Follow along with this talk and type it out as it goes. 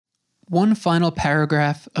one final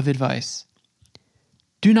paragraph of advice.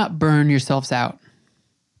 Do not burn yourselves out.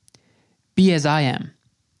 Be as I am,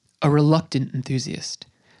 a reluctant enthusiast,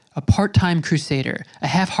 a part-time crusader, a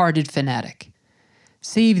half-hearted fanatic.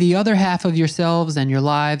 Save the other half of yourselves and your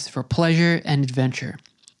lives for pleasure and adventure.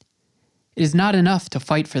 It is not enough to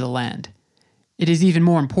fight for the land. It is even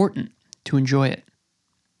more important to enjoy it.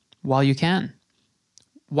 While you can.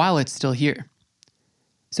 While it's still here.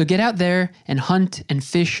 So get out there and hunt and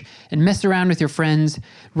fish and mess around with your friends,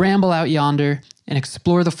 ramble out yonder and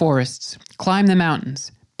explore the forests, climb the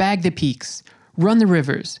mountains, bag the peaks, run the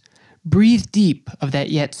rivers, breathe deep of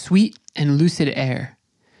that yet sweet and lucid air.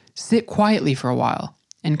 Sit quietly for a while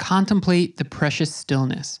and contemplate the precious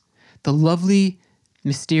stillness, the lovely,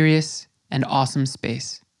 mysterious, and awesome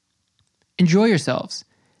space. Enjoy yourselves.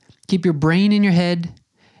 Keep your brain in your head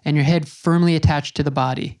and your head firmly attached to the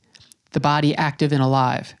body active and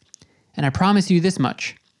alive. And I promise you this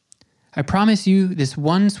much. I promise you this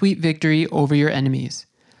one sweet victory over your enemies,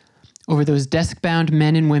 over those desk-bound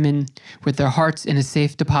men and women with their hearts in a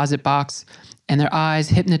safe deposit box and their eyes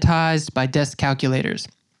hypnotized by desk calculators.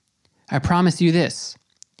 I promise you this.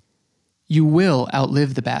 You will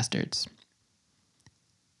outlive the bastards.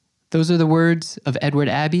 Those are the words of Edward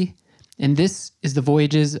Abbey, and this is the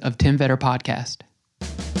Voyages of Tim Vetter podcast.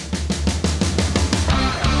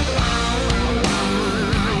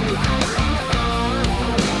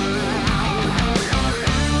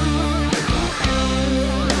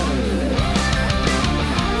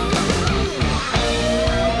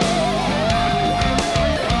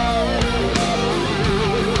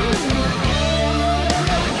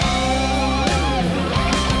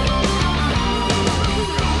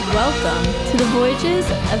 Welcome to the Voyages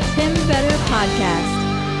of Tim Vetter podcast.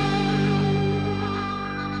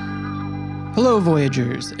 Hello,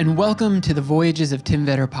 Voyagers, and welcome to the Voyages of Tim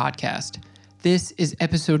Vetter podcast. This is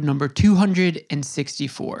episode number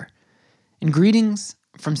 264. And greetings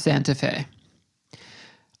from Santa Fe.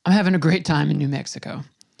 I'm having a great time in New Mexico.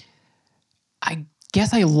 I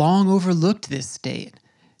guess I long overlooked this state.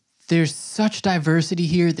 There's such diversity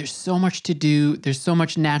here. There's so much to do. There's so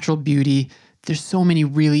much natural beauty. There's so many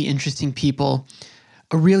really interesting people,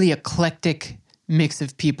 a really eclectic mix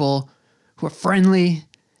of people who are friendly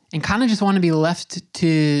and kind of just want to be left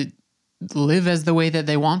to live as the way that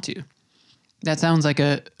they want to. That sounds like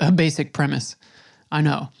a basic premise, I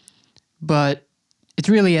know, but it's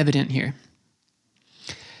really evident here.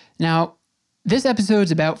 Now, this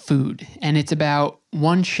episode's about food, and it's about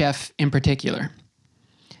one chef in particular.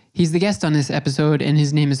 He's the guest on this episode, and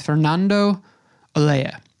his name is Fernando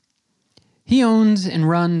Olea. He owns and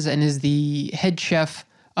runs and is the head chef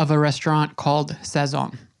of a restaurant called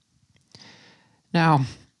Sazon. Now,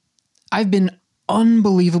 I've been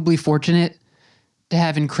unbelievably fortunate to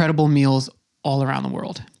have incredible meals all around the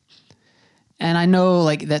world. And I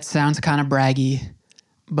know that sounds kind of braggy,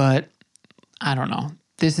 but I don't know.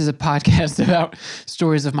 This is a podcast about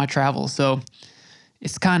stories of my travels, so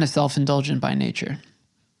it's kind of self-indulgent by nature.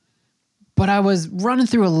 But I was running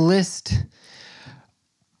through a list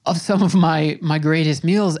of some of my greatest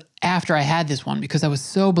meals after I had this one because I was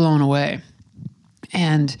so blown away.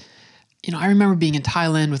 And, I remember being in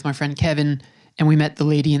Thailand with my friend Kevin, and we met the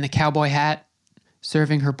lady in the cowboy hat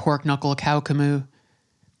serving her pork knuckle cow camus.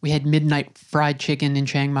 We had midnight fried chicken in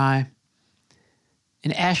Chiang Mai.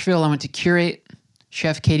 In Asheville, I went to Curate,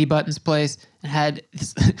 Chef Katie Button's place, and had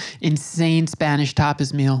this insane Spanish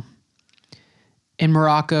tapas meal. In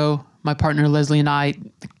Morocco, my partner Leslie and I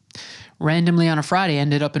randomly on a Friday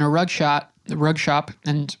ended up in a rug shop,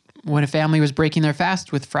 and when a family was breaking their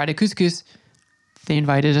fast with Friday couscous, they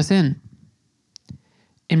invited us in.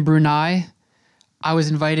 In Brunei, I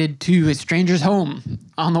was invited to a stranger's home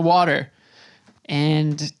on the water,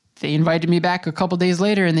 and they invited me back a couple days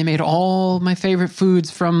later, and they made all my favorite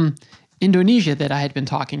foods from Indonesia that I had been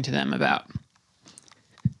talking to them about.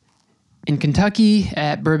 In Kentucky,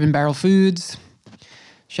 at Bourbon Barrel Foods,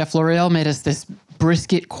 Chef L'Oreal made us this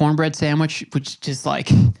brisket cornbread sandwich, which just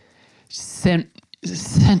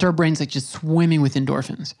sent our brains just swimming with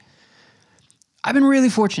endorphins. I've been really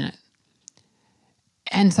fortunate.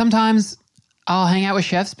 And sometimes I'll hang out with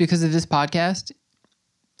chefs because of this podcast,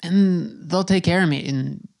 and they'll take care of me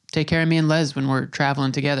and Les when we're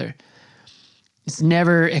traveling together. It's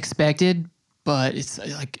never expected, but it's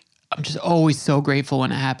I'm just always so grateful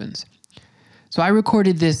when it happens. So I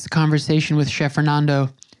recorded this conversation with Chef Fernando,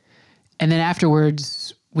 and then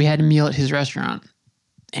afterwards, we had a meal at his restaurant,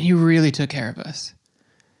 and he really took care of us.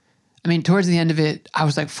 I mean, towards the end of it, I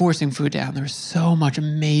was forcing food down. There was so much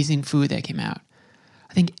amazing food that came out.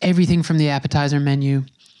 I think everything from the appetizer menu.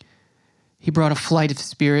 He brought a flight of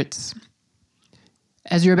spirits.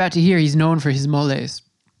 As you're about to hear, he's known for his moles,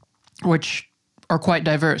 which are quite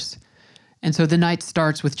diverse. And so the night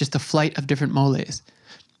starts with just a flight of different moles.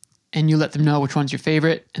 And you let them know which one's your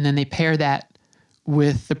favorite, and then they pair that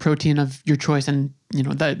with the protein of your choice and,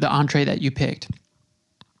 the entree that you picked.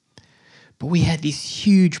 But we had these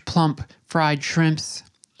huge, plump, fried shrimps.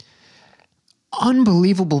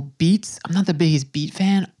 Unbelievable beets. I'm not the biggest beet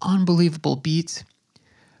fan. Unbelievable beets.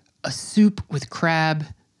 A soup with crab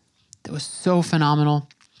that was so phenomenal.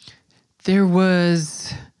 There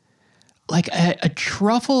was like a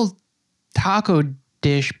truffle taco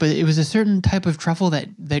dish, but it was a certain type of truffle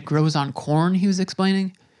that grows on corn, he was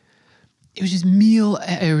explaining. It was just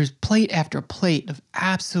it was plate after plate of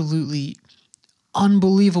absolutely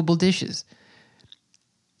unbelievable dishes.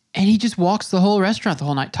 And he just walks the whole restaurant the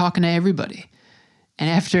whole night talking to everybody. And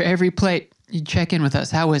after every plate, he'd check in with us.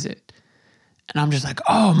 How is it? And I'm just like,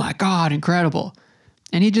 oh my God, incredible.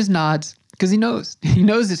 And he just nods because he knows. He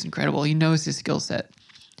knows it's incredible. He knows his skill set.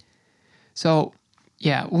 So,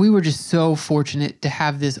 yeah, we were just so fortunate to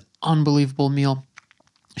have this unbelievable meal.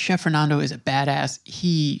 Chef Fernando is a badass.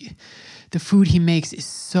 The food he makes is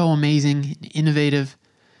so amazing and innovative.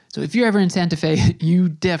 So if you're ever in Santa Fe, you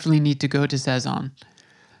definitely need to go to Sazon.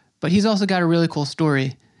 But he's also got a really cool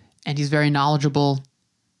story, and he's very knowledgeable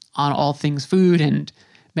on all things food and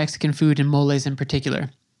Mexican food and moles in particular.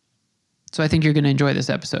 So I think you're going to enjoy this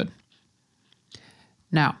episode.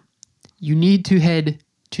 Now, you need to head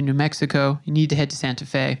to New Mexico. You need to head to Santa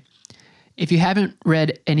Fe. If you haven't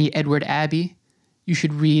read any Edward Abbey, you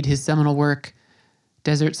should read his seminal work,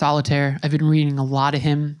 Desert Solitaire. I've been reading a lot of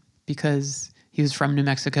him because he was from New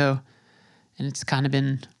Mexico, and it's kind of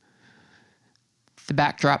been the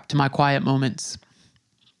backdrop to my quiet moments.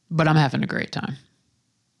 But I'm having a great time.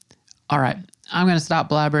 All right, I'm going to stop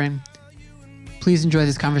blabbering. Please enjoy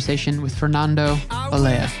this conversation with Fernando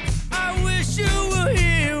Olea. I wish you were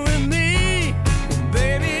here with me,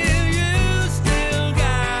 baby. If you still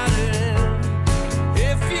got it,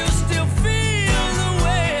 if you still feel the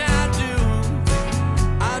way I do,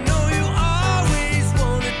 I know you always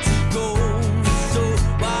wanted to go. So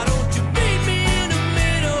why don't you meet me in the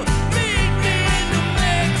middle? Meet me in New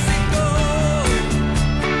Mexico.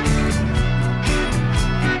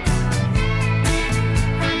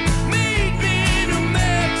 Meet me in New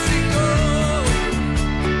Mexico.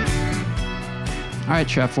 All right,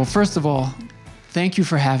 Chef. Well, first of all, thank you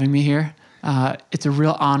for having me here. It's a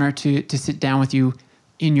real honor to sit down with you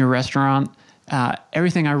in your restaurant.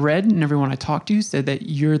 Everything I read and everyone I talked to said that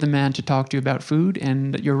you're the man to talk to about food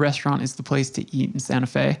and that your restaurant is the place to eat in Santa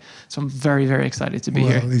Fe. So I'm very, very excited to be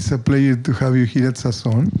here. Well, it's a pleasure to have you here at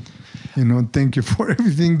Sazon. Thank you for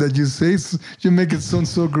everything that you say. You make it sound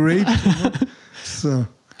so great. So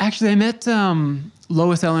Actually, I met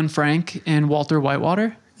Lois Ellen Frank and Walter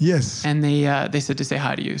Whitewater, yes. and they said to say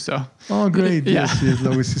hi to you. So Oh, great. Yeah. Yes.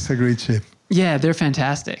 Lois is a great chef. yeah, they're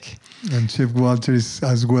fantastic. And Chef Walter is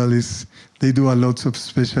as well. They do a lot of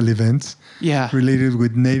special events Yeah. related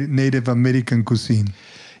with Native American cuisine.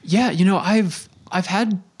 Yeah, I've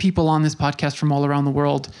had people on this podcast from all around the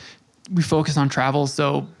world. We focus on travel,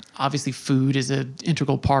 so obviously food is an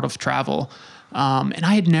integral part of travel. And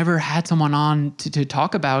I had never had someone on to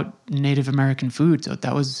talk about Native American food, so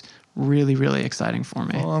that was really, really exciting for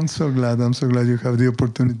me. Oh, I'm so glad you have the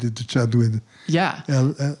opportunity to chat with Yeah,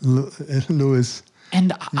 Louis.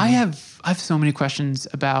 and I have so many questions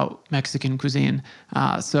about Mexican cuisine,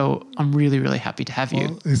 so I'm really, really happy to have you.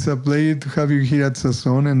 Well, it's a pleasure to have you here at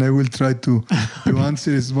Sazon, and I will try to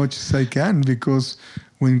answer as much as I can, because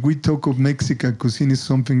when we talk of Mexican cuisine, it's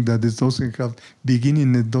something that it doesn't have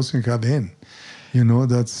beginning, it doesn't have end.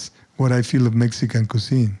 That's what I feel of Mexican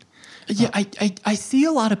cuisine. Yeah, I see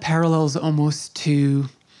a lot of parallels almost to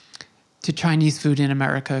Chinese food in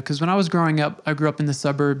America, because when I was growing up, I grew up in the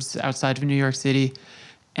suburbs outside of New York City,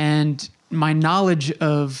 and my knowledge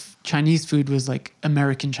of Chinese food was like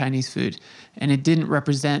American Chinese food, and it didn't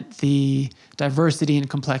represent the diversity and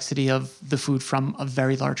complexity of the food from a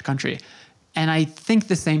very large country. And I think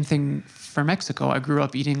the same thing for Mexico. I grew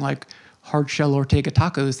up eating like hard shell Ortega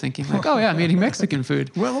tacos, thinking like, oh yeah, I'm eating Mexican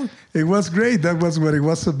food. Well, it was great. That was what it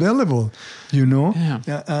was available, Yeah.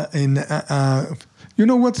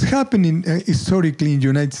 What's happening historically in the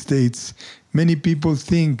United States, many people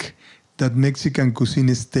think that Mexican cuisine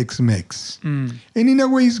is Tex-Mex. And in a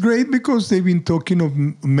way, it's great because they've been talking of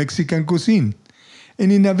Mexican cuisine.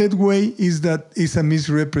 And in a bad way, is a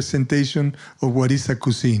misrepresentation of what is a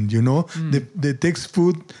cuisine. The Tex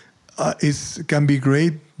food can be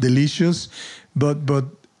great, delicious, but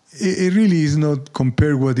it really is not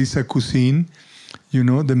compared what is a cuisine. You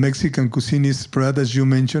know, the Mexican cuisine is, perhaps, as you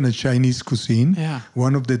mentioned, a Chinese cuisine. Yeah.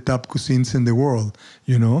 One of the top cuisines in the world,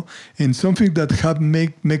 you know. And something that have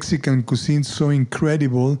make Mexican cuisine so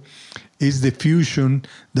incredible is the fusion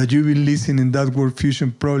that you've been listening that word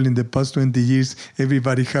fusion probably in the past 20 years.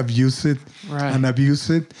 Everybody have used it Right. and abused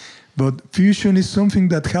it. But fusion is something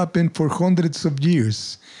that happened for hundreds of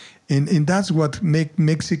years. And that's what make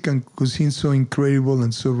Mexican cuisine so incredible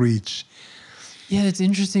and so rich. Yeah, it's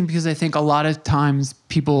interesting because I think a lot of times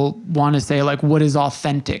people want to say, like, what is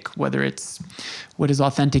authentic, whether it's what is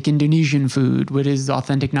authentic Indonesian food, what is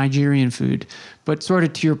authentic Nigerian food. But sort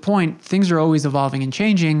of to your point, things are always evolving and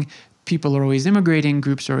changing. People are always immigrating,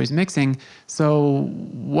 groups are always mixing. So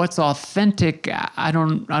what's authentic? I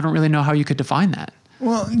don't really know how you could define that.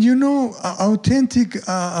 Well, you know, authentic,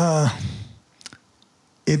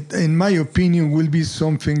 it, in my opinion, will be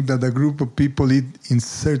something that a group of people eat in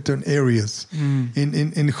certain areas.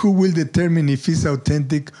 And who will determine if it's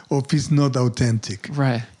authentic or if it's not authentic?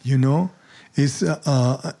 Right. You know? Is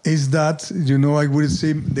that, you know, I would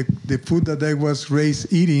say the food that I was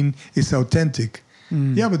raised eating is authentic.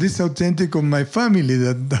 Yeah, but it's authentic of my family.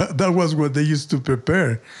 That was what they used to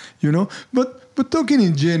prepare, you know. But talking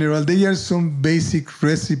in general, there are some basic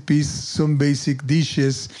recipes, some basic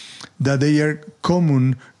dishes that they are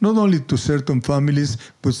common not only to certain families,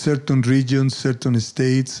 but certain regions, certain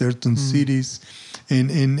states, certain cities,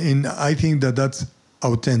 and I think that that's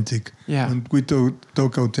authentic. Yeah. When we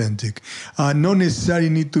talk authentic, not necessarily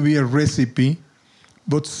need to be a recipe.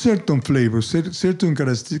 But certain flavors, certain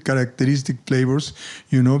characteristic flavors,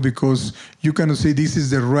 you know, because you cannot say this is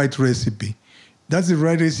the right recipe. That's the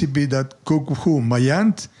right recipe that cook who? My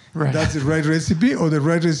aunt? Right. That's the right recipe, or the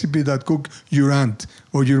right recipe that cook your aunt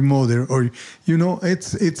or your mother, or, you know,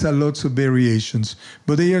 it's a lots of variations.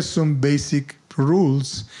 But there are some basic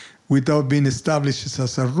rules without being established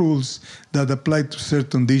as a rules that apply to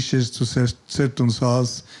certain dishes, to certain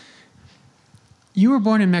sauce. You were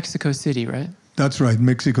born in Mexico City, right? That's right,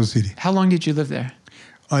 Mexico City. How long did you live there?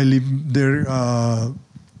 I lived there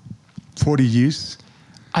 40 years.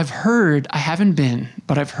 I've heard, I haven't been,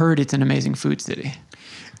 but I've heard it's an amazing food city.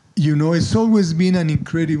 You know, it's always been an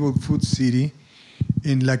incredible food city.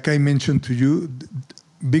 And like I mentioned to you,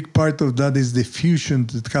 big part of that is the fusion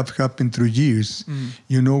that have happened through years.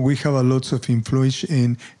 You know, we have a lots of influence,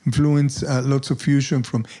 lots of fusion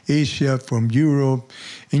from Asia, from Europe.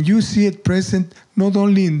 And you see it present not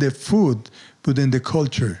only in the food, but in the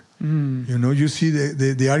culture. You know, you see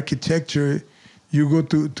the architecture. You go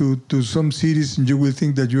to some cities and you will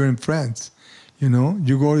think that you're in France. You know,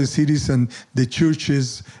 you go to cities and the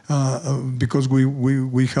churches, because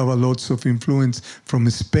we have a lots of influence from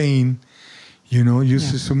Spain. You know, you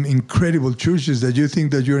see some incredible churches that you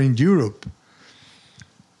think that you're in Europe.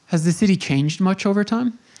 Has the city changed much over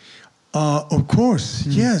time? Of course,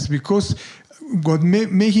 yes, because what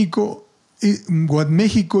Mexico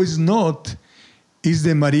is not is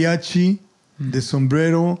the mariachi, the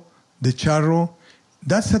sombrero, the charro.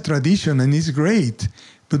 That's a tradition and it's great.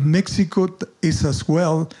 But Mexico is as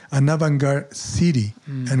well an avant-garde city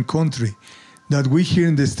and country that we here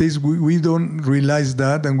in the States, we don't realize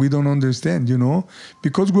that and we don't understand, you know,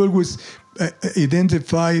 because we always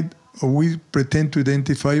identified or we pretend to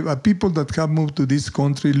identify people that have moved to this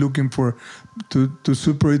country looking to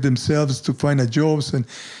separate themselves, to find a jobs,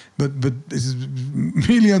 but there's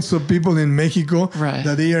millions of people in Mexico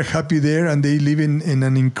that they are happy there and they live in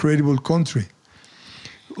an incredible country.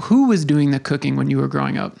 Who was doing the cooking when you were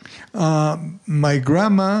growing up? My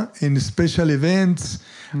grandma in special events,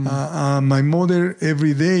 my mother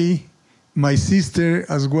every day, my sister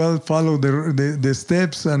as well followed the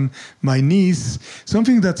steps, and my niece.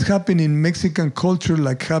 Something that's happened in Mexican culture,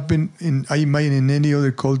 like happened in any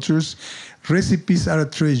other cultures, recipes are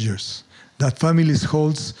treasures that families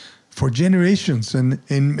holds for generations. And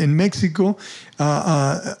in Mexico,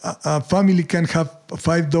 a family can have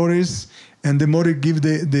 5 daughters, and the mother give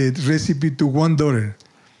the recipe to one daughter.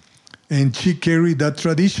 And she carried that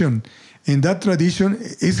tradition. In that tradition,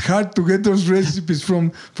 it's hard to get those recipes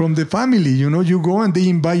from the family. You know, you go and they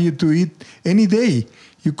invite you to eat any day.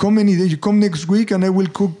 You come any day. You come next week and I will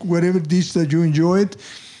cook whatever dish that you enjoyed.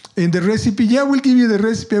 And the recipe, I will give you the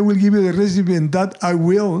recipe, and that I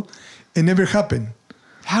will. It never happened.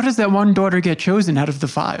 How does that one daughter get chosen out of the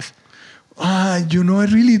 5? You know, I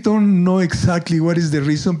really don't know exactly what is the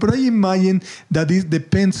reason, but I imagine that it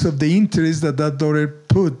depends of the interest that daughter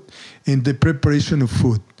put in the preparation of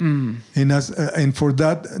food. And for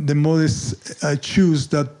that, the mothers choose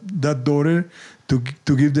that daughter to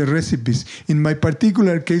give the recipes. In my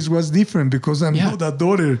particular case was different because I'm not a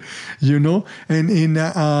daughter, you know. And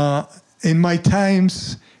in my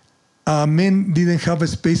times, men didn't have a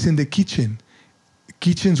space in the kitchen.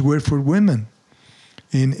 Kitchens were for women.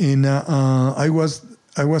 And I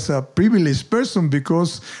was a privileged person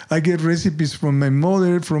because I get recipes from my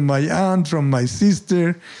mother, from my aunt, from my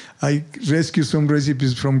sister. I rescue some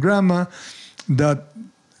recipes from grandma that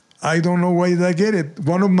I don't know why I get it.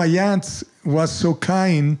 One of my aunts was so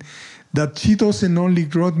kind that she doesn't only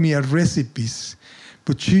wrote me a recipes,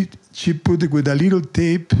 but she put it with a little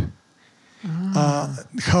tape,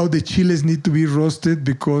 how the chiles need to be roasted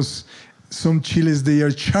because some chiles, they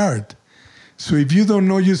are charred. So if you don't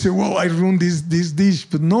know, you say, well, I ruined this dish.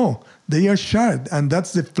 But no, they are charred. And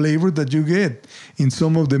that's the flavor that you get in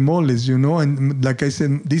some of the moles, you know. And like I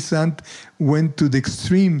said, this aunt went to the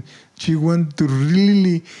extreme. She went to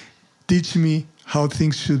really teach me how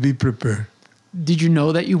things should be prepared. Did you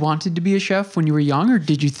know that you wanted to be a chef when you were young, or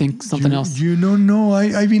did you think something else? You don't know.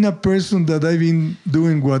 I've been a person that I've been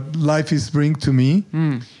doing what life is bringing to me.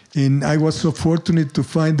 And I was so fortunate to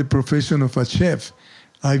find the profession of a chef.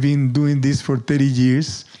 I've been doing this for 30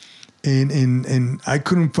 years, and I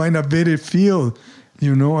couldn't find a better field.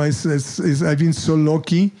 You know, I've been so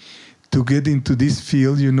lucky to get into this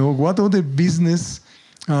field. You know, what other business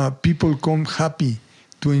people come happy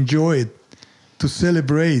to enjoy it, to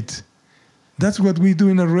celebrate? That's what we do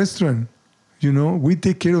in a restaurant. You know, we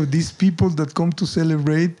take care of these people that come to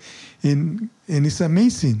celebrate, and it's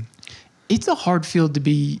amazing. It's a hard field to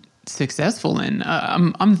be successful in.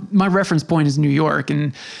 My reference point is New York,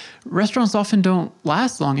 and restaurants often don't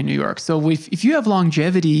last long in New York. So if you have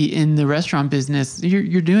longevity in the restaurant business,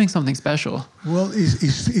 you're doing something special. Well,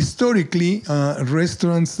 historically,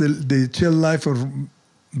 restaurants, the shelf life of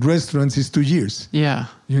restaurants is 2 years. Yeah.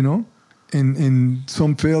 You know, and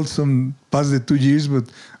some failed, some passed the 2 years, but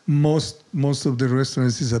most of the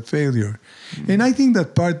restaurants is a failure. And I think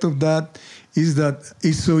that part of that is that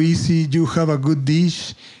it's so easy. You have a good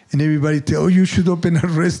dish, and everybody tell, oh, you should open a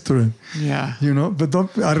restaurant. Yeah. You know, but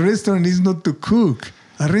a restaurant is not to cook.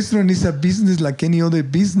 A restaurant is a business like any other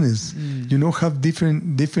business. You know, have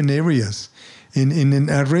different areas. In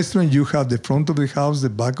a restaurant, you have the front of the house, the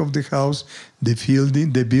back of the house,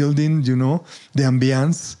 the building, you know, the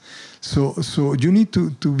ambience. So you need to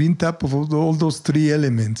be on top of all those three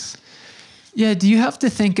elements. Yeah. Do you have to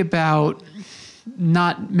think about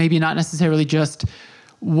not necessarily just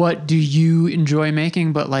what do you enjoy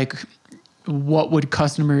making, but like what would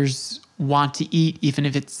customers want to eat, even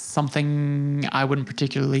if it's something I wouldn't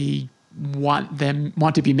particularly want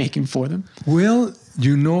to be making for them? Well,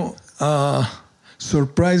 you know,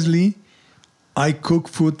 surprisingly, I cook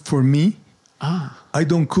food for me. I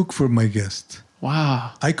don't cook for my guests.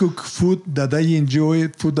 Wow. I cook food that I enjoy,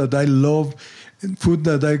 food that I love, food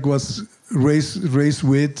that I was raised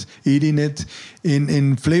with, eating it,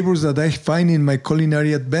 in flavors that I find in my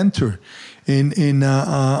culinary adventure. And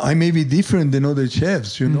I may be different than other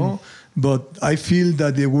chefs, you know, but I feel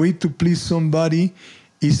that the way to please somebody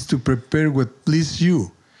is to prepare what pleases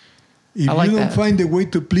you. If you don't find a way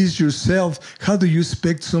to please yourself, how do you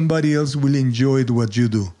expect somebody else will enjoy what you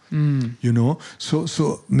do? You know,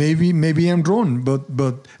 so maybe I'm wrong,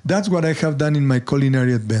 but that's what I have done in my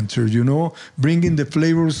culinary adventure. You know, bringing the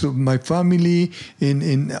flavors of my family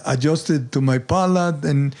and adjusted to my palate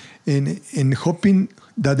and hoping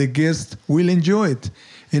that the guests will enjoy it.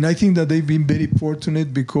 And I think that they've been very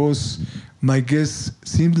fortunate because my guests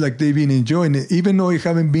seem like they've been enjoying it, even though it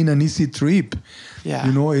haven't been an easy trip. Yeah.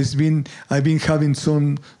 You know, I've been having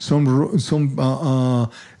some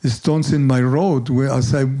stones in my road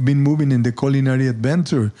as I've been moving in the culinary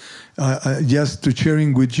adventure, just to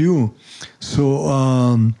sharing with you. So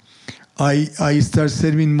I start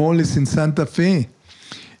serving moles in Santa Fe.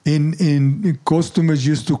 And customers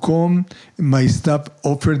used to come, my staff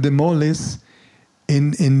offered the moles,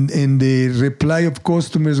 and the reply of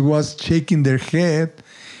customers was shaking their head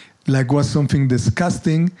like was something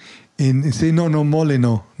disgusting, and say, no, mole,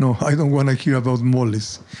 no, I don't want to hear about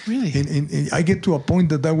moles. Really? And I get to a point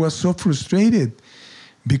that I was so frustrated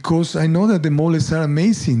because I know that the moles are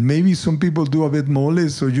amazing. Maybe some people do a bad mole,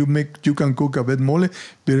 so you can cook a bad mole,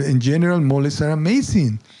 but in general, moles are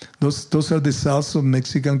amazing. Those are the sauce of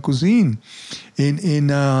Mexican cuisine.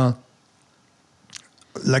 And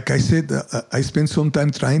like I said, I spent some time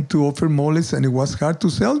trying to offer moles, and it was hard to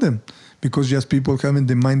sell them because just people have in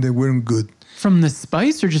the mind they weren't good. From the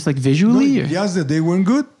spice or just like visually? No, yes, that they weren't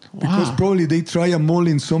good. Because probably they try a mole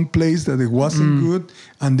in some place that it wasn't good,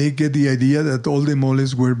 and they get the idea that all the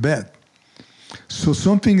moles were bad. So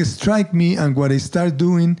something struck me, and what I start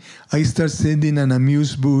doing, I start sending an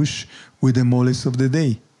amuse-bouche with the moles of the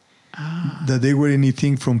day. That they were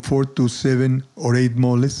anything from 4 to 7 or 8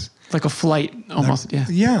 moles. Like a flight, almost, yeah.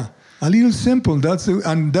 Yeah. A little sample.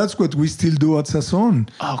 And that's what we still do at Sazon.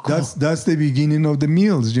 Oh, cool. That's the beginning of the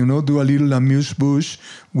meals. You know, do a little amuse-bouche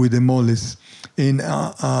with the moles, and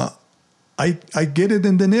I get it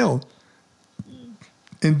in the nail.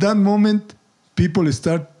 In that moment, people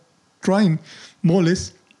start trying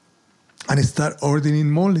moles and start ordering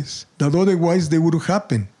moles that otherwise they would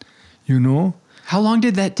happen. You know. How long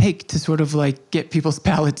did that take to sort of like get people's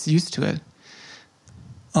palates used to it?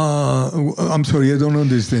 I'm sorry, I don't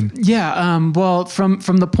understand. Yeah, well, from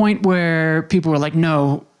the point where people were like,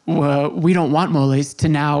 no, we don't want moles, to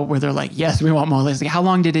now where they're like, yes, we want moles. Like, how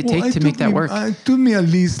long did it take to make that work? It took me at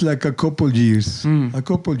least like a couple years,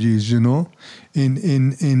 you know,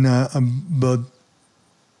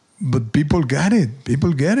 but people get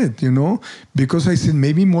it, you know, because I said,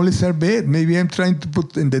 maybe moles are bad. Maybe I'm trying to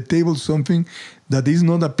put in the table something that is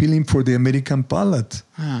not appealing for the American palate.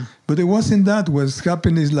 But it wasn't that. What's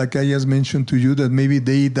happened is, like I just mentioned to you, that maybe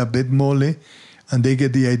they eat a bad mole and they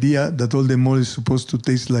get the idea that all the mole is supposed to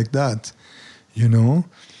taste like that, you know,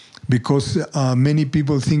 because many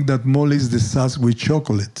people think that mole is the sauce with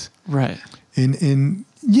chocolate. Right. And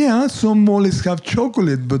yeah, some moles have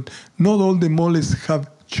chocolate, but not all the moles have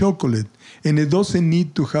chocolate. And it doesn't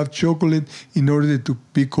need to have chocolate in order to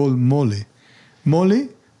be called mole. Mole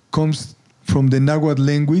comes from the Nahuatl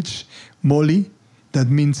language, mole, that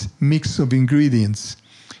means mix of ingredients.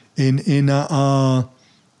 And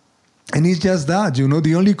it's just that, you know,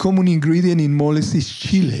 the only common ingredient in moles is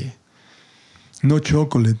chile, no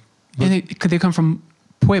chocolate. And they come from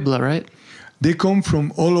Puebla, right? They come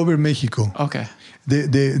from all over Mexico. Okay.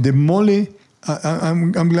 The mole,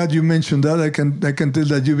 I'm glad you mentioned that. I can tell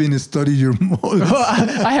that you've been studying your moles.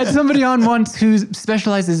 I had somebody on once who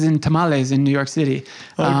specializes in tamales in New York City.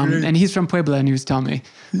 And he's from Puebla, and he was telling me.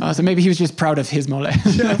 So maybe he was just proud of his mole.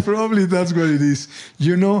 Yeah, probably that's what it is.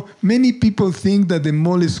 You know, many people think that the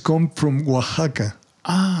moles come from Oaxaca.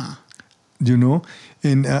 You know,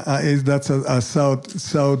 and that's a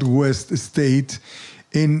southwest state.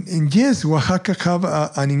 And yes, Oaxaca have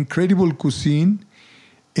an incredible cuisine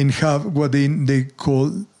and have what they call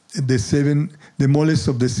the moles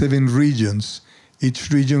of the 7 regions. Each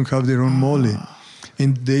region have their own mole.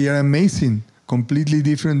 And they are amazing, completely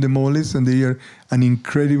different the moles, and they are an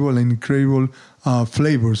incredible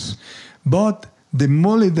flavors. But the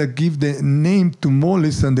mole that give the name to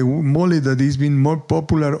moles and the mole that is being more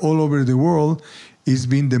popular all over the world is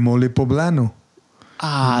being the mole poblano.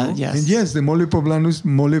 Yes. And yes, the mole poblano is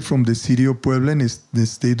mole from the city of Puebla and the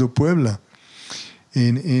state of Puebla.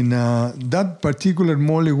 And that particular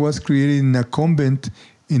mole was created in a convent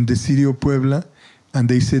in the city of Puebla, and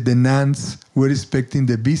they said the nuns were expecting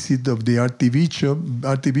the visit of the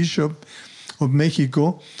Archbishop of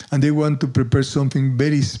Mexico, and they want to prepare something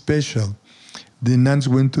very special. The nuns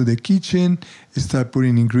went to the kitchen, started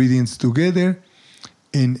putting ingredients together,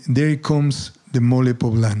 and there comes the mole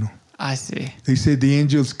poblano. I see. They said the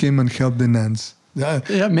angels came and helped the nuns.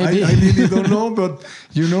 Yeah, maybe. I really don't know, but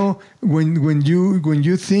you know, when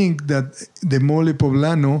you think that the mole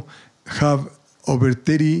poblano have over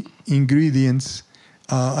 30 ingredients,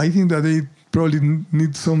 I think that they probably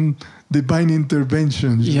need some divine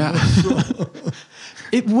intervention. Yeah.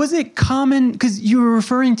 Was it common, because you were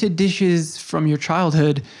referring to dishes from your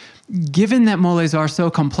childhood, given that moles are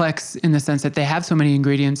so complex in the sense that they have so many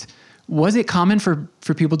ingredients, was it common for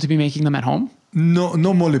people to be making them at home? No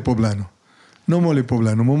mole poblano. No mole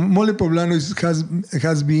poblano. Mole poblano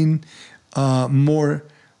has been more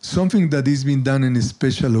something that is being done in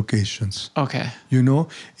special occasions. Okay. You know,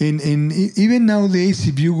 and even nowadays,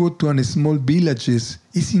 if you go to a small villages,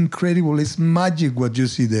 it's incredible. It's magic what you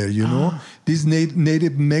see there. You know, these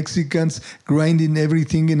native Mexicans grinding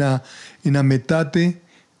everything in a metate.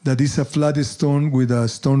 That is a flat stone with a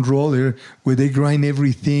stone roller where they grind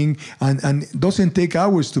everything, and it doesn't take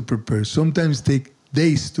hours to prepare. Sometimes take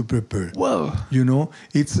days to prepare. Whoa. You know,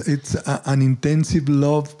 it's an intensive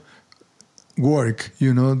love work,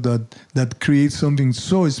 you know, that creates something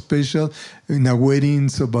so special in our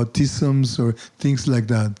weddings or baptisms or things like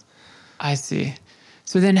that. I see.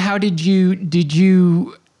 So then how did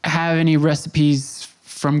you have any recipes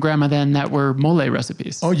from grandma then that were mole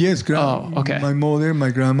recipes? Oh, yes. Okay. My mother,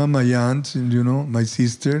 my grandma, my aunt, and, you know, my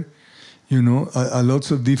sister, you know,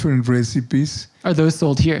 lots of different recipes. Are those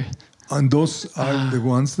sold here? And those are the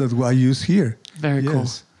ones that I use here. Very cool.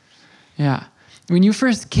 Yeah. When you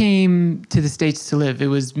first came to the States to live, it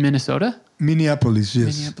was Minnesota? Minneapolis,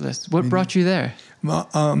 yes. Minneapolis. What brought you there?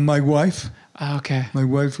 My wife. Okay. My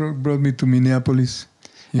wife brought me to Minneapolis,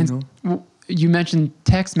 you know. You mentioned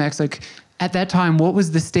Tex-Mex. Like, at that time, what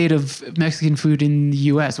was the state of Mexican food in the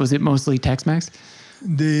U.S.? Was it mostly Tex-Mex?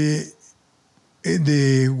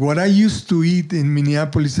 what I used to eat in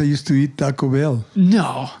Minneapolis, I used to eat Taco Bell.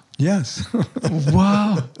 No. Yes.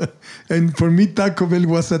 Wow. And for me, Taco Bell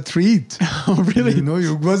was a treat. Oh, really? You know,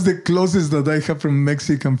 it was the closest that I have from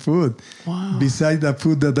Mexican food. Wow. Besides the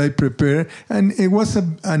food that I prepare. And it was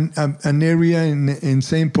an area in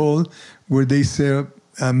St. Paul where they sell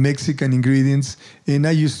Mexican ingredients. And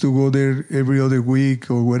I used to go there every other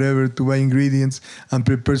week or whatever to buy ingredients and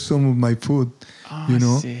prepare some of my food. Oh, you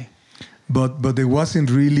know? I see. But it wasn't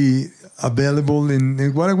really available.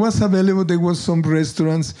 And what was available, there was some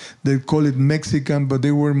restaurants that call it Mexican, but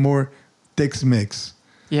they were more Tex-Mex.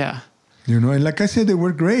 Yeah. You know, and like I said, they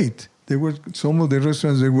were great. They were some of the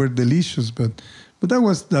restaurants. They were delicious, but that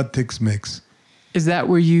was that Tex-Mex. Is that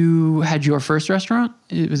where you had your first restaurant?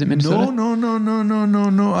 Was it Minnesota?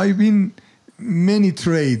 No. I've been many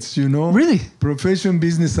trades. You know, Really? Profession,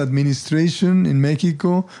 business administration in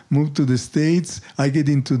Mexico. Moved to the States. I get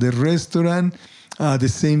into the restaurant. At the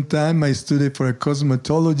same time, I studied for a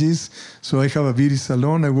cosmetologist, so I have a beauty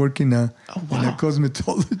salon. I work in a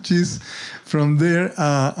cosmetologist. From there,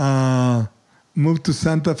 moved to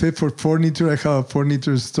Santa Fe for furniture. I have a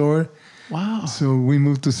furniture store. Wow. So we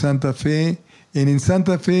moved to Santa Fe, and in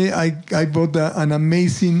Santa Fe, I bought an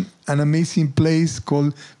amazing place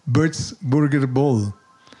called Bert's Burger Bowl.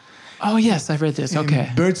 Oh, yes, I've read this. And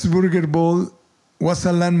Okay. Bert's Burger Bowl was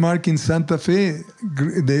a landmark in Santa Fe.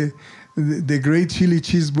 The great chili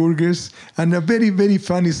cheeseburgers, and a very, very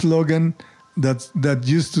funny slogan that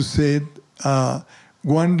used to say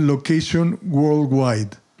one location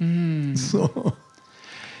worldwide. So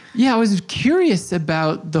Yeah, I was curious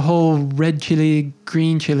about the whole red chili,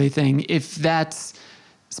 green chili thing, if that's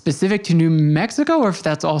specific to New Mexico or if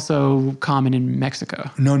that's also common in Mexico.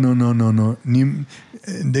 no.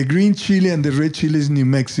 The green chili and the red chili is New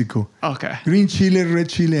Mexico. Okay. Green chili, red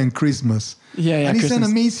chili, and Christmas. Yeah, And it's an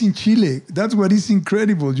Christmas. amazing chili. That's what is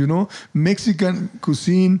incredible, you know. Mexican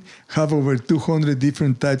cuisine have over 200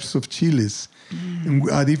 different types of chilies. And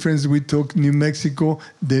a difference, we talk New Mexico,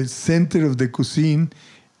 the center of the cuisine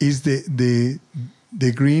is the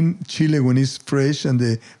green chili when it's fresh and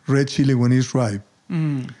the red chili when it's ripe.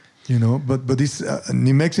 You know, but this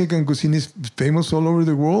New Mexican cuisine is famous all over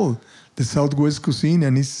the world. The Southwest cuisine,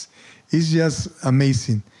 and it's just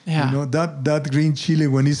amazing. Yeah. You know, that green chili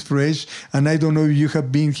when it's fresh, and I don't know if you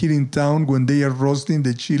have been here in town when they are roasting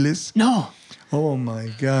the chilies. No. Oh my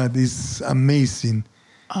God, it's amazing.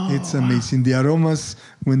 Oh, It's amazing. The aromas,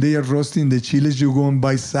 when they are roasting the chilies, you go and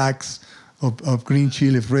buy sacks of green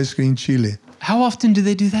chili, fresh green chili. How often do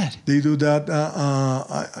they do that? They do that.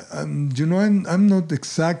 You know, I'm not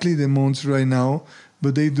exactly the months right now,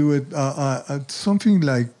 but they do it something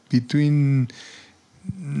like between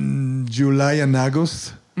July and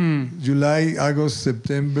August. July, August,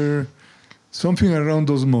 September, something around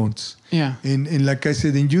those months. Yeah. And like I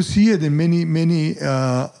said, and you see it in many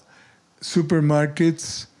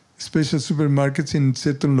supermarkets, special supermarkets in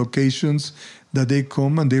certain locations, that they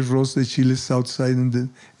come and they roast the chilies outside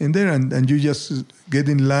and you just get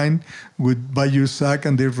in line buy your sack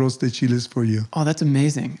and they roast the chilies for you. Oh, that's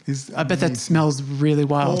amazing. It's I bet that amazing. smells really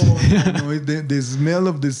wild. Oh, no, the smell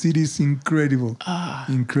of the city is incredible.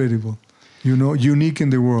 Incredible. You know, unique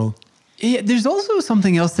in the world. Yeah, there's also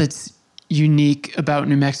something else that's unique about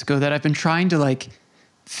New Mexico that I've been trying to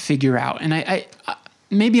figure out. And I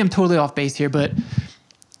maybe I'm totally off base here, but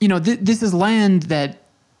you know, this is land that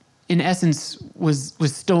in essence was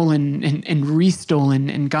stolen and restolen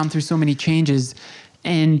and gone through so many changes.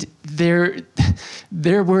 And there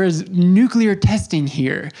was nuclear testing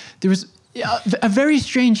here. There was a very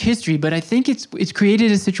strange history, but I think it's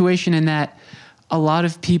created a situation in that a lot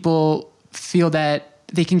of people feel that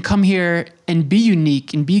they can come here and be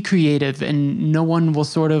unique and be creative, and no one will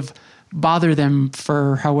sort of bother them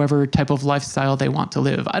for however type of lifestyle they want to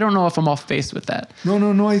live. I don't know if I'm off base with that.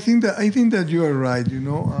 No. I think that you are right. You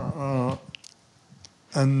know,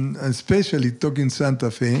 and especially talking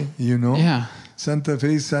Santa Fe. You know, Yeah. Santa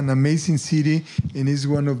Fe is an amazing city and is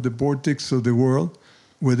one of the vortex of the world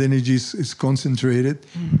where the energy is concentrated.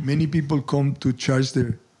 Many people come to charge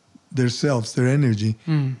their energy.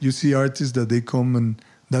 You see artists that they come and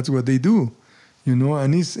that's what they do. You know,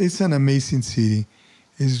 and it's an amazing city.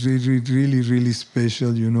 It's really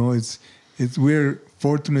special. You know, we're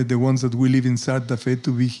fortunate, the ones that we live in Santa Fe,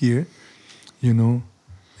 to be here. You know,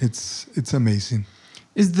 it's amazing.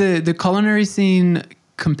 Is the culinary scene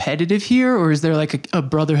competitive here, or is there like a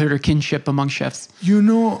brotherhood or kinship among chefs? You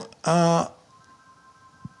know, I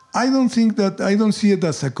don't see it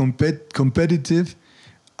as a competitive.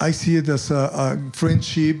 I see it as a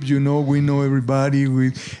friendship. You know, we know everybody.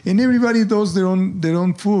 And everybody does their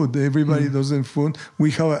own food. Everybody does their food. We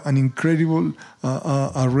have an incredible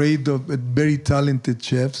array of very talented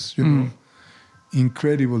chefs. You know,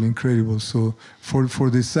 incredible. So for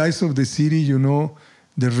the size of the city, you know,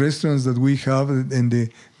 the restaurants that we have and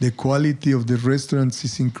the quality of the restaurants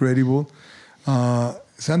is incredible.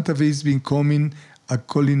 Santa Fe is becoming a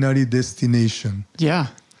culinary destination. Yeah.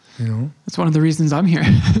 You know, That's one of the reasons I'm here.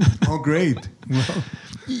 oh, great. Well,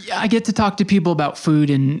 Yeah, I get to talk to people about food,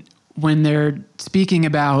 and when they're speaking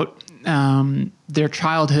about their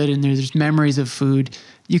childhood and there's memories of food,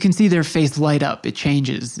 you can see their face light up. It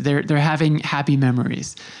changes. They're having happy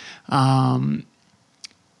memories.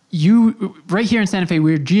 You right here in Santa Fe,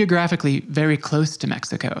 we're geographically very close to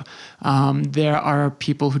Mexico. There are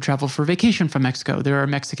people who travel for vacation from Mexico. There are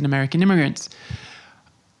Mexican American immigrants.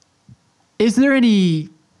 Is there any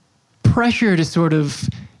pressure to sort of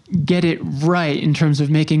get it right in terms of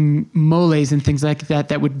making moles and things like that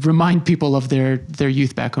that would remind people of their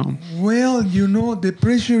youth back home? well, you know, the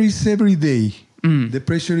pressure is every day. The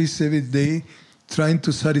pressure is every day trying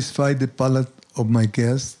to satisfy the palate of my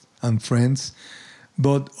guests and friends.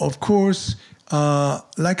 But of course,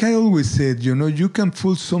 like I always said, you know, you can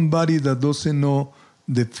fool somebody that doesn't know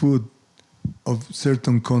the food of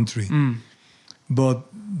certain country. But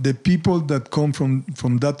the people that come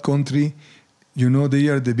from that country, you know, they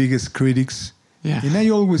are the biggest critics. Yeah. And I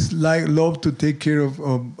always love to take care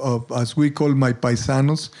of, as we call my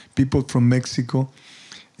paisanos, people from Mexico.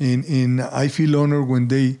 And I feel honored when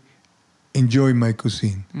they enjoy my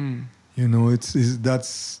cuisine. You know,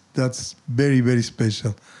 that's very, very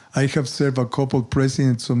special. I have served a couple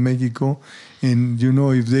presidents of Mexico, and you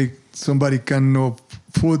know, if somebody can know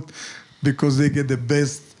food because they get the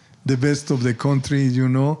best of the country, you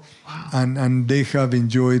know, and they have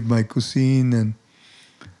enjoyed my cuisine, and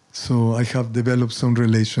so I have developed some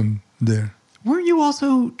relation there. Weren't you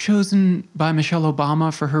also chosen by Michelle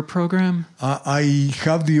Obama for her program? I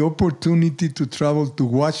have the opportunity to travel to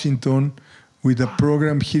Washington with a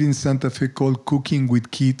program here in Santa Fe called Cooking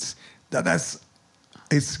with Kids.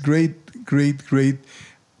 It's great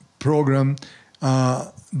program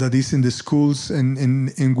that is in the schools and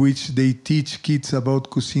in which they teach kids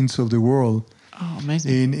about cuisines of the world. Oh,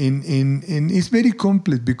 amazing. And it's very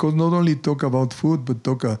complete because not only talk about food, but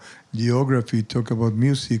talk geography, talk about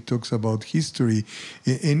music, talks about history.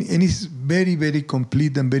 And it's very, very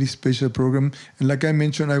complete and very special program. And like I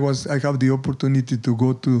mentioned, I have the opportunity to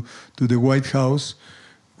go to the White House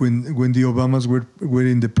when the Obamas were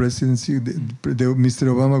in the presidency. Mr.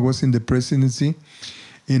 Obama was in the presidency.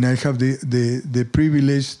 And I have the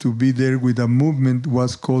privilege to be there with a movement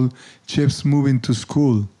was called Chefs Moving to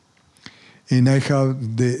School. And I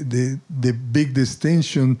have the big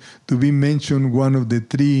distinction to be mentioned one of the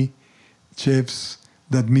 3 chefs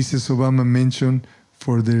that Mrs. Obama mentioned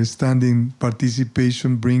for their standing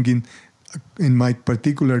participation, bringing, in my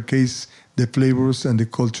particular case, the flavors and the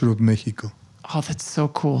culture of Mexico. Oh, that's so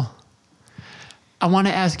cool. I want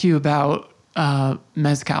to ask you about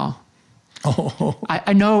mezcal. Oh.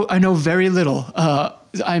 I know very little.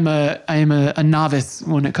 I'm a novice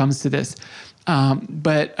when it comes to this.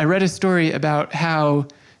 But I read a story about how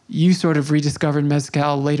you sort of rediscovered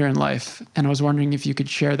mezcal later in life, and I was wondering if you could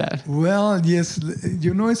share that. Well, yes.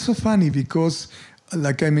 You know, it's so funny because,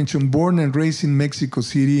 like I mentioned, born and raised in Mexico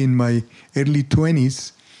City in my early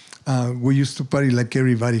 20s, we used to party like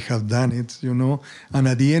everybody have done it, you know. And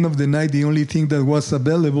at the end of the night, the only thing that was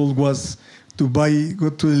available was to go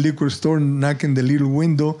to the liquor store, knock in the little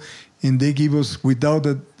window, and they give us, without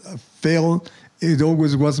a fail, it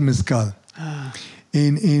always was mezcal.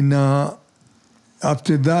 And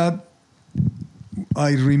after that,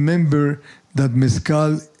 I remember that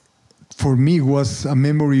mezcal for me was a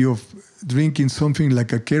memory of drinking something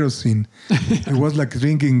like a kerosene. It was like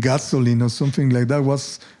drinking gasoline or something like that.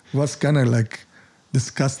 Was kind of like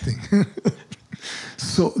disgusting.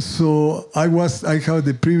 So I had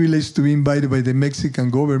the privilege to be invited by the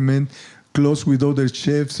Mexican government, close with other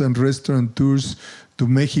chefs and restaurateurs, to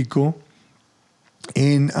Mexico,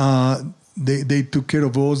 and they took care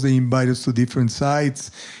of us. They invited us to different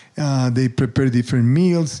sites. They prepared different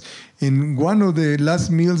meals. And one of the last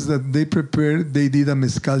meals that they prepared, they did a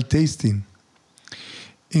mezcal tasting.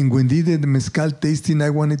 And when they did the mezcal tasting, I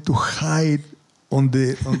wanted to hide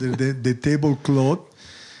under the tablecloth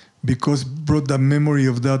because brought the memory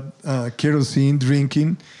of that kerosene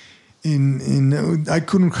drinking. And I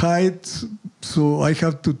couldn't hide, so I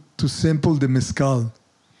have to sample the mezcal.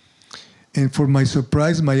 And for my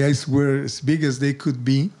surprise, my eyes were as big as they could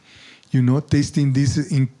be, you know, tasting this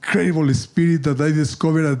incredible spirit that I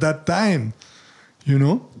discovered at that time. you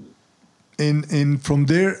know? And from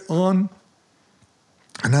there on,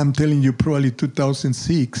 and I'm telling you, probably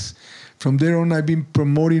 2006, from there on, I've been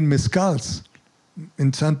promoting mezcals.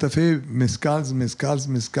 In Santa Fe, mezcals.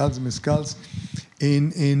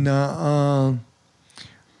 And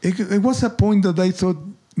it was a point that I thought,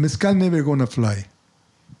 mezcal never gonna fly.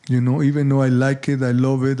 You know, even though I like it, I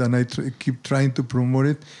love it, and I keep trying to promote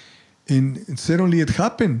it. And suddenly it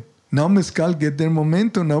happened. Now mezcal get their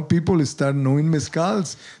momentum. Now people start knowing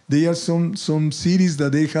mezcals. There are some cities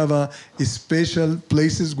that they have a special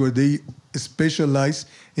places where they specialize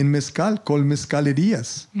in mezcal called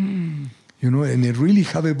mezcalerias. You know, and it really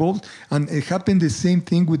have evolved. And it happened the same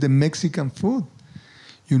thing with the Mexican food.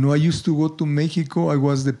 You know, I used to go to Mexico. I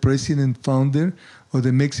was the president founder of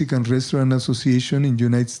the Mexican Restaurant Association in the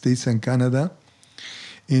United States and Canada.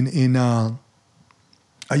 And I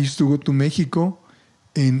used to go to Mexico,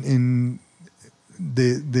 and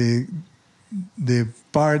the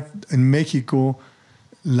part in Mexico,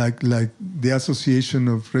 like the Association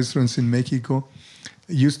of Restaurants in Mexico,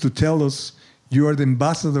 used to tell us, you are the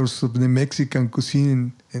ambassadors of the Mexican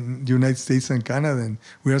cuisine in the United States and Canada, and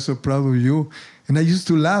we are so proud of you. And I used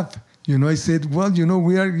to laugh. You know, I said, well, you know,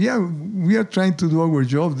 we are trying to do our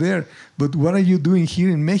job there, but what are you doing here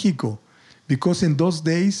in Mexico? Because in those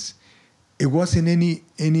days, it wasn't there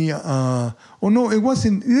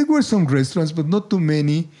were some restaurants, but not too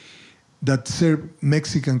many that serve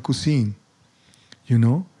Mexican cuisine, you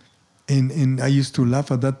know? And I used to laugh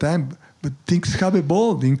at that time, but things have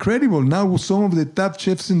evolved, incredible. Now some of the top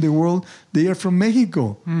chefs in the world, they are from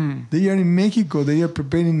Mexico. They are in Mexico. They are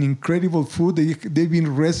preparing incredible food. They've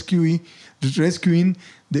been rescuing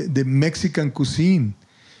the Mexican cuisine,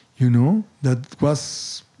 you know, that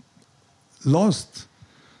was lost.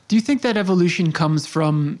 Do you think that evolution comes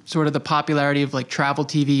from sort of the popularity of like travel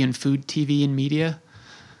TV and food TV and media?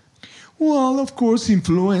 Well, of course,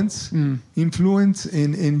 influence, and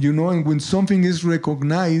you know, and when something is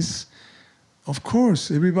recognized, of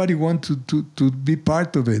course, everybody wants to be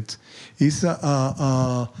part of it. It's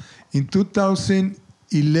in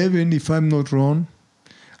 2011, if I'm not wrong,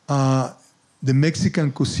 the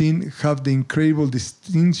Mexican cuisine have the incredible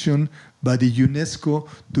distinction by the UNESCO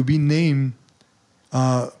to be named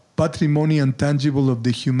Patrimony Intangible of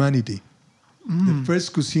the Humanity. The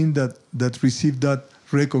first cuisine that received that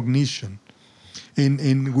recognition.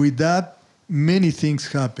 And with that, many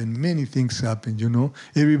things happen, you know.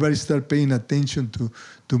 Everybody start paying attention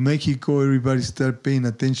to Mexico. Everybody start paying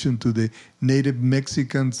attention to the native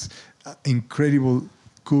Mexicans, incredible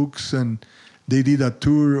cooks. And they did a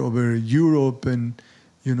tour over Europe and,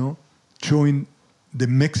 you know, showing the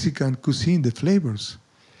Mexican cuisine, the flavors.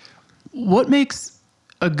 What makes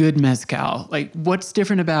a good mezcal? Like, what's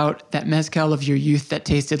different about that mezcal of your youth that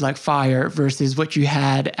tasted like fire versus what you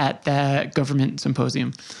had at the government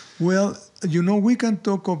symposium? Well, you know, we can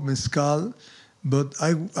talk of mezcal, but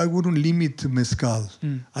I wouldn't limit to mezcal.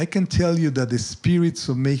 I can tell you that the spirits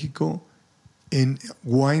of Mexico and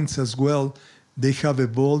wines as well, they have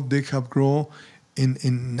evolved, they have grown,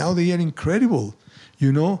 and now they are incredible.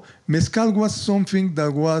 You know, mezcal was something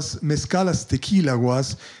that was, mezcal as tequila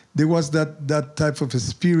was, there was that type of a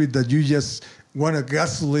spirit that you just want to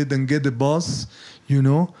guzzle it and get the buzz, you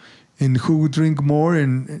know, and who would drink more.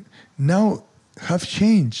 And now have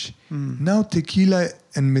changed. Now tequila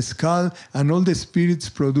and mezcal and all the spirits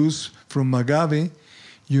produced from agave,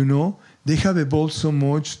 you know, they have evolved so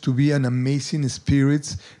much to be an amazing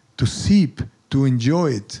spirits to sip, to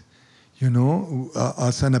enjoy it, you know,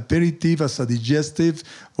 as an aperitif, as a digestive,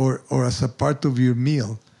 or as a part of your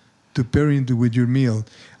meal, to pair it with your meal.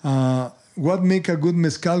 What make a good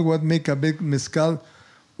mezcal? What make a big mezcal?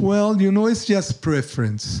 Well, you know, it's just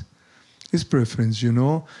preference. It's preference, you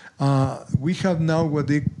know. We have now what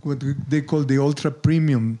they call the ultra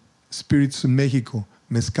premium spirits in Mexico,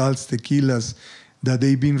 mezcals, tequilas, that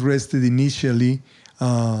they've been rested initially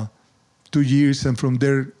 2 years, and from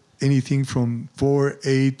there anything from 4,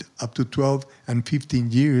 8 up to 12 and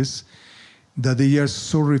 15 years. That they are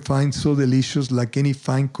so refined, so delicious, like any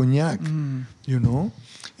fine cognac, you know.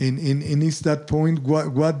 And it's that point.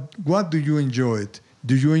 What do you enjoy it?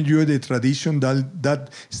 Do you enjoy the tradition, that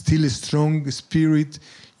still strong spirit,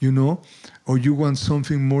 you know, or you want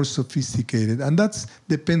something more sophisticated? And that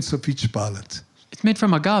depends of each palate. It's made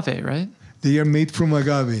from agave, right? They are made from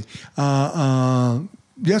agave.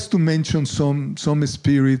 Just to mention some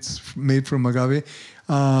spirits made from agave.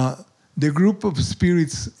 The group of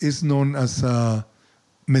spirits is known as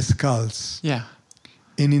mezcals. Yeah.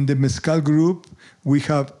 And in the mezcal group, we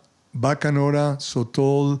have bacanora,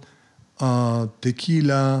 sotol,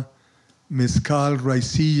 tequila, mezcal,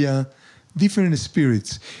 raicilla, different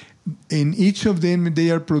spirits. In each of them,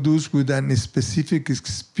 they are produced with a specific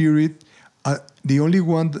spirit. The only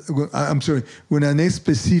one, with a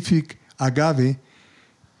specific agave.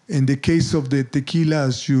 In the case of the tequila,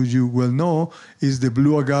 as you well know, is the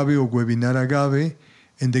blue agave or Webinar agave.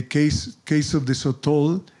 In the case of the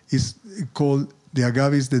sotol, is called the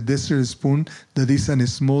agave is the desert spoon. That is a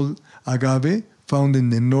small agave found in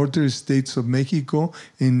the northern states of Mexico,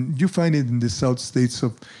 and you find it in the south states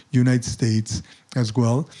of United States as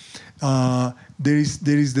well. There is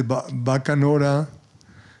the Bacanora,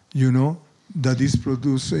 that is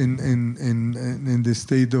produced in the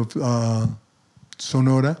state of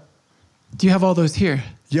Sonora. Do you have all those here?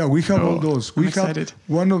 Yeah, we have all those. I'm We excited. have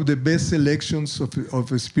one of the best selections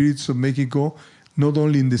of spirits of Mexico, not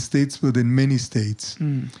only in the states but in many states.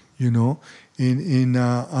 The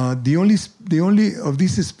only of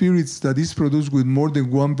these spirits that is produced with more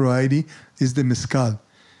than one variety is the mezcal.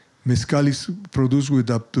 Mezcal is produced with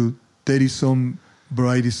up to 30 some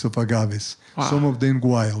varieties of agaves. Wow. Some of them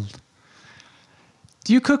wild.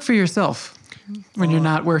 Do you cook for yourself when you're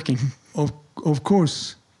not working? Of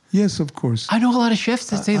course. Yes, of course. I know a lot of chefs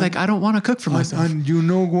that say, I don't want to cook for myself. And you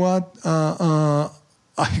know what?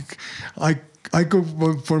 I cook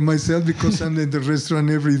for myself because I'm in the restaurant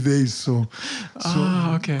every day. So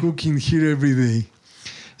Okay. Cooking here every day.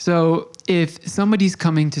 So if somebody's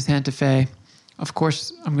coming to Santa Fe, of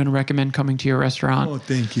course, I'm going to recommend coming to your restaurant. Oh,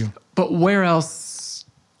 thank you. But where else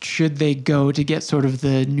should they go to get sort of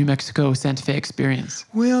the New Mexico Santa Fe experience?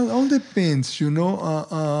 Well, all depends.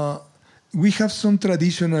 We have some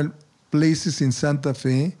traditional places in Santa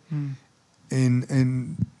Fe,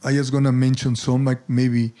 and I just gonna mention some, like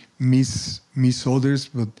maybe miss others,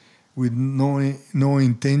 but with no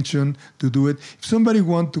intention to do it. If somebody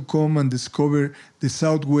want to come and discover the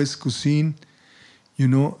Southwest cuisine,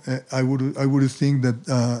 I would think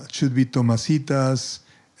that should be Tomasitas,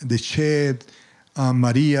 the Shed,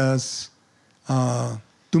 Maria's, to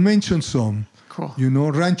mention some. Cool.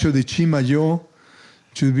 Rancho de Chimayo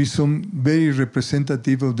should be some very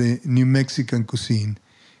representative of the New Mexican cuisine.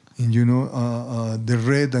 And the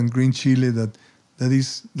red and green chile that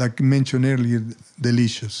is, like mentioned earlier,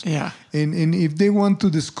 delicious. Yeah. And if they want to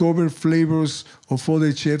discover flavors of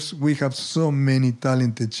other chefs, we have so many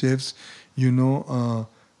talented chefs.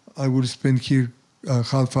 I would spend here a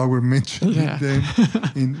half hour mentioning them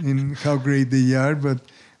in how great they are, but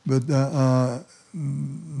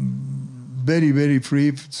very, very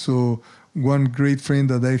free. So one great friend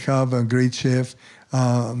that I have, a great chef,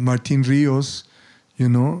 Martin Rios,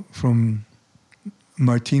 from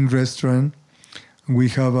Martin Restaurant. We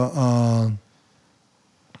have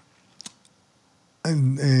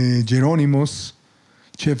Geronimo's,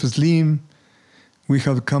 Chef Slim. We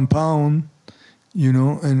have Compound,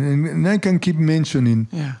 and I can keep mentioning.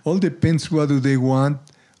 Yeah. All depends what do they want,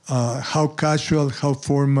 how casual, how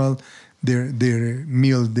formal their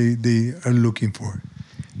meal they are looking for.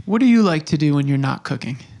 What do you like to do when you're not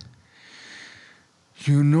cooking?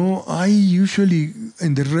 I usually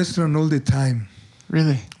in the restaurant all the time.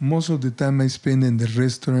 Really? Most of the time I spend in the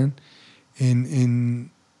restaurant, and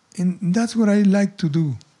that's what I like to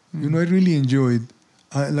do. I really enjoy it.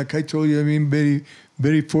 Like I told you, I've been very,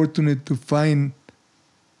 very fortunate to find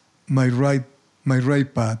my right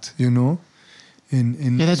path. And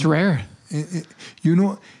Yeah, that's rare.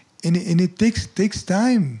 and it takes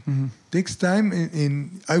time. Mm-hmm. Takes time,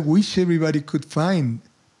 and I wish everybody could find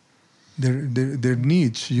their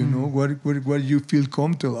niche. What you feel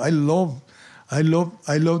comfortable. I love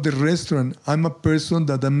the restaurant. I'm a person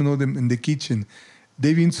that I'm not in the kitchen.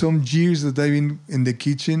 There've been some years that I've been in the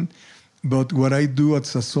kitchen, but what I do at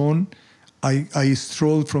Sazon, I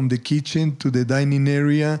stroll from the kitchen to the dining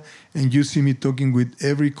area, and you see me talking with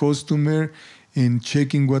every customer and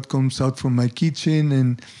checking what comes out from my kitchen,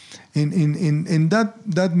 and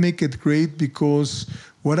that make it great, because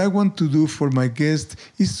what I want to do for my guests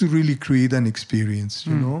is to really create an experience.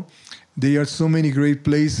 There are so many great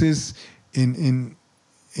places, and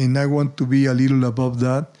I want to be a little above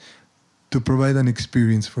that to provide an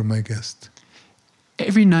experience for my guest.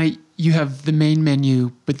 Every night you have the main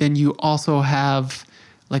menu, but then you also have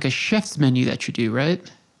like a chef's menu that you do, right?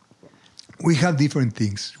 We have different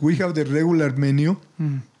things. We have the regular menu.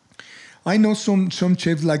 I know some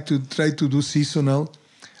chefs like to try to do seasonal.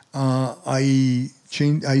 I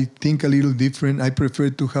think a little different. I prefer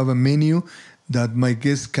to have a menu that my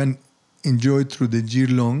guests can enjoy through the year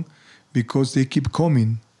long, because they keep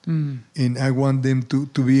coming. And I want them to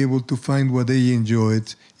be able to find what they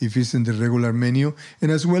enjoyed if it's in the regular menu.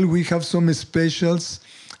 And as well, we have some specials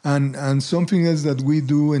and something else that we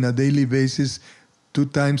do on a daily basis, 2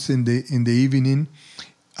 times in the evening,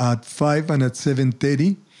 at 5 and at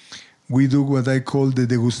 7:30. we do what I call the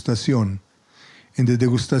degustación. And the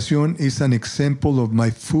degustation is an example of my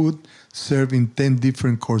food served in 10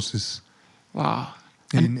 different courses. Wow.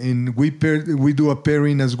 And we do a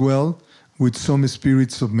pairing as well with some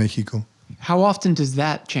spirits of Mexico. How often does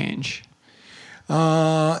that change?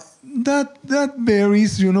 That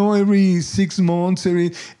varies, every 6 months.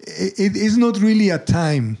 It is not really a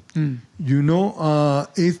time,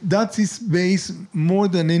 that is based more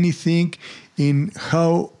than anything in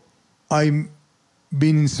how I'm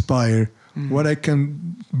being inspired, what I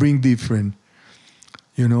can bring different,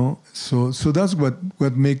 So that's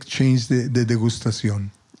what makes change the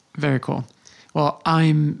degustation. Very cool. Well,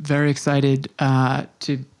 I'm very excited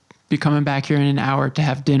to be coming back here in an hour to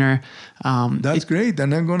have dinner. That's great.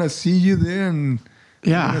 And I'm going to see you there and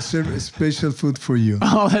I'm going to serve special food for you.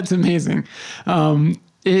 Oh, that's amazing.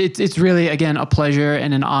 It's really, again, a pleasure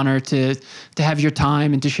and an honor to have your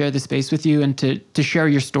time and to share the space with you and to share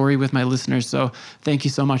your story with my listeners. So thank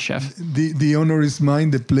you so much, Chef. The honor is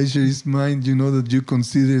mine. The pleasure is mine. That you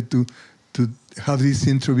consider to have this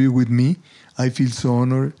interview with me. I feel so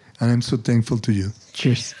honored and I'm so thankful to you.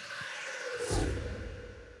 Cheers.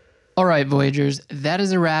 All right, Voyagers, that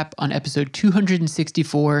is a wrap on episode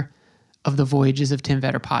 264 of the Voyages of Tim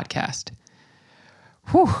Vetter podcast.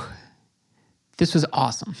 Whew. This was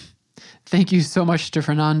awesome. Thank you so much to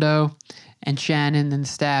Fernando and Shannon and the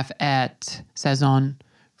staff at Sazon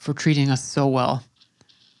for treating us so well.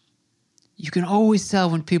 You can always tell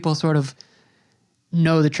when people sort of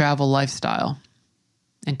know the travel lifestyle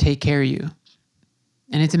and take care of you.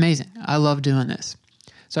 And it's amazing. I love doing this.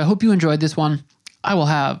 So I hope you enjoyed this one. I will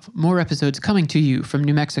have more episodes coming to you from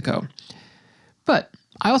New Mexico. But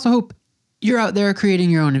I also hope you're out there creating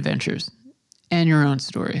your own adventures and your own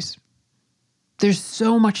stories. There's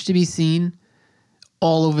so much to be seen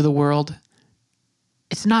all over the world.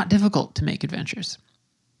 It's not difficult to make adventures.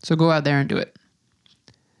 So go out there and do it.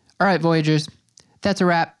 All right, Voyagers, that's a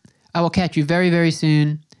wrap. I will catch you very, very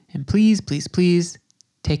soon. And please, please, please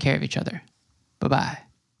take care of each other. Bye-bye.